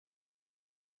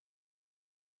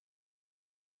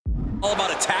All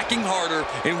about attacking harder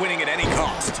and winning at any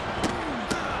cost.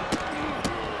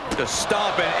 Just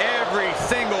stomping every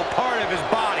single part of his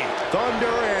body. Thunder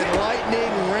and lightning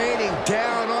raining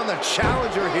down on the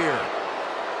challenger here.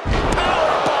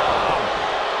 Powerbomb!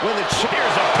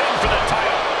 Here's a pin for the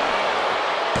title.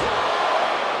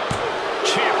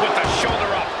 Champ with the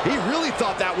shoulder up. He really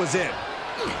thought that was it.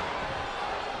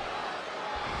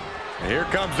 Here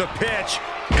comes the pitch.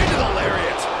 Into the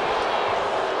lariat.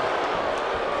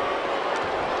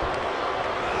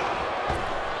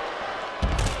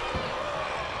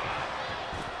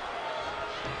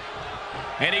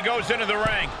 And he goes into the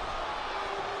ring.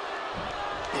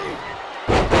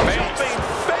 Jumping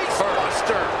face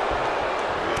buster.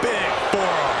 Big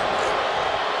forearm.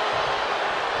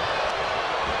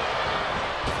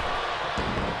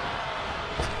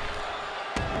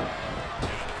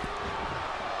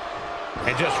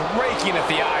 And just raking at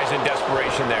the eyes in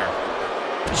desperation there.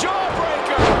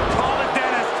 Jawbreaker! Call it,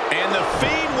 Dennis. And the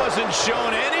Fiend wasn't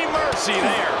shown any mercy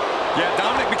there. Yeah,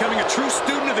 Dominik becoming a true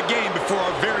student of the game before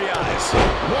our very eyes.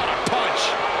 What a punch.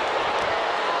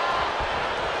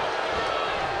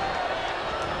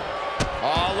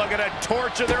 Oh, look at it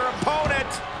torture their opponent.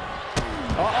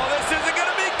 Uh-oh, this isn't going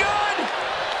to be good.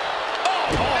 Oh,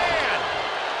 man.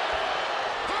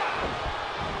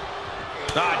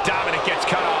 Ah, Dominik gets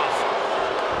cut off.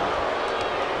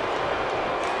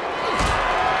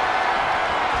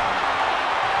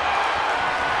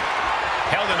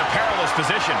 Held in a perilous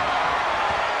position.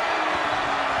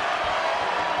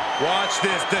 Watch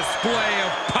this display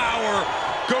of power.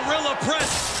 Gorilla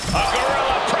press. A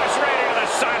gorilla press right into the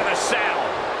side of the saddle.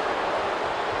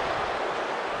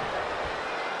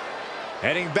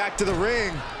 Heading back to the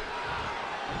ring.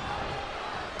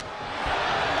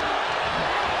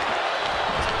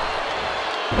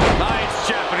 Nice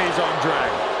Japanese arm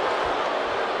drag.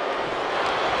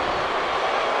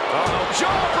 Uh-oh,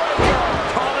 jawbreaker.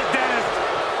 Call it, Dennis.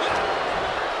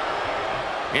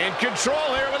 In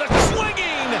control here with a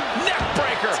swinging neck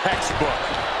breaker. Textbook.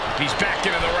 He's back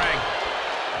into the ring.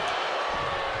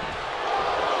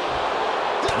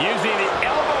 Using the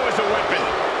elbow as a weapon.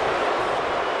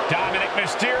 Dominik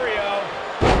Mysterio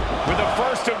with the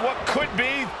first of what could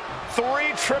be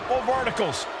 3 triple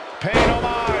verticals. Paying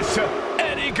homage to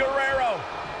Eddie Guerrero.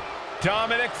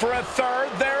 Dominik for a third.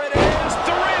 There it is.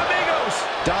 3 amigos.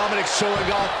 Dominik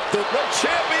showing off the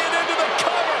Champion into the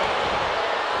cover.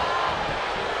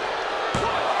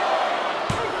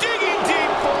 Digging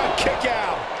deep for a kick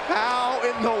out. How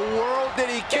in the world did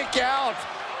he kick out?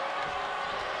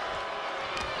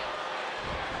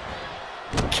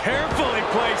 Carefully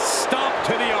placed stomp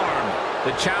to the arm.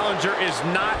 The challenger is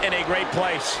not in a great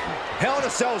place. Hell in a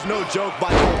Cell is no joke,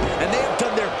 by the way, and they have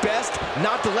done their best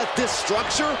not to let this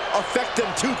structure affect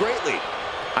them too greatly.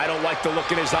 I don't like the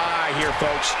look in his eye here,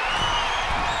 folks.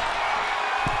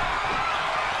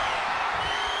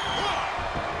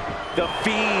 The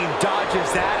Fiend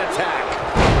dodges that attack.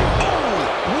 Oh,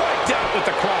 wiped out with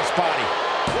the crossbody.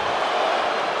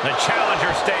 The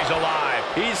challenger stays alive.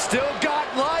 He's still got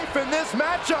life in this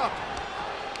matchup.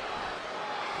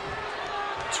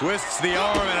 Twists the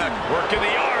arm and Working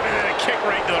the arm and then a kick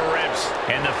right to the ribs.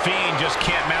 And the Fiend just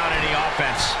can't mount any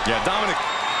offense. yeah, Dominik.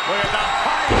 Look at the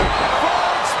height.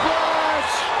 Frog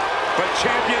splash. But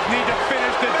champions need to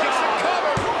finish the job.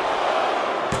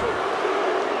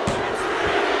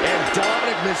 And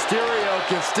Dominik Mysterio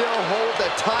can still hold the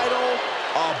title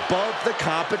above the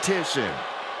competition.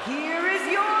 Here is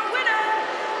your winner,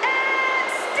 and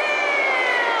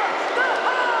still the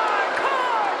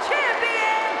Hardcore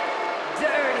Champion,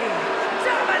 Dirty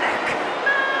Dominik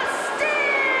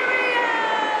Mysterio!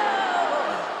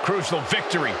 Crucial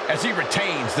victory as he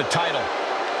retains the title.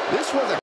 This was a